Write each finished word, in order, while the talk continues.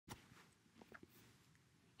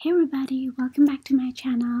Hey everybody, welcome back to my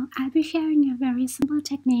channel. I'll be sharing a very simple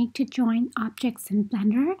technique to join objects in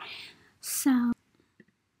Blender. So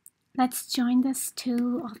let's join these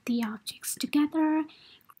two of the objects together.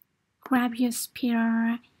 Grab your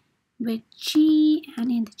sphere with G and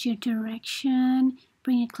in the G direction,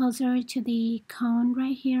 bring it closer to the cone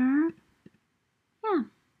right here. Yeah,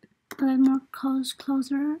 a little more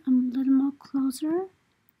closer, a little more closer.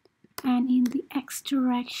 And in the X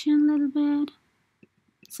direction a little bit,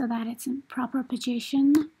 so that it's in proper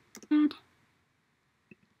position.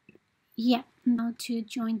 Yeah, now to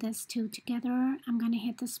join these two together, I'm going to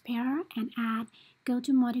hit the sphere and go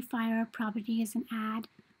to modifier properties and add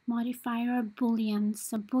modifier boolean.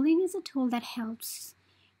 So boolean is a tool that helps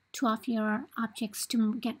two of your objects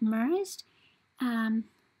to get merged. So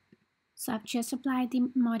I've just applied the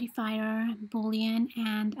modifier boolean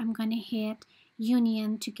and I'm going to hit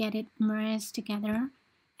union to get it merged together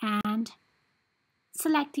and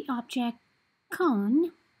select the object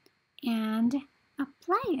cone and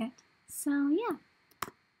apply it. So yeah,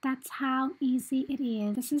 that's how easy it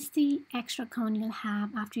is. This is the extra cone you'll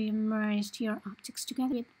have after you merged your objects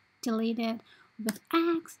together. Delete it with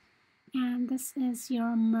X, and this is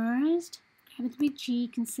your merged. Grab it with G, you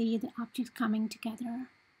can see the objects coming together.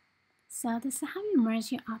 So this is how you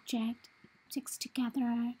merge your objects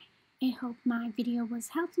together. I hope my video was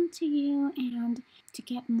helpful to you, and to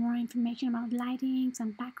get more information about lighting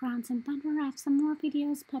and backgrounds in Blender, I have some more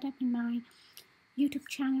videos put up in my YouTube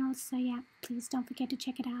channel. So yeah, please don't forget to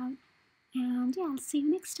check it out. And yeah, I'll see you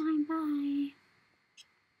next time. Bye.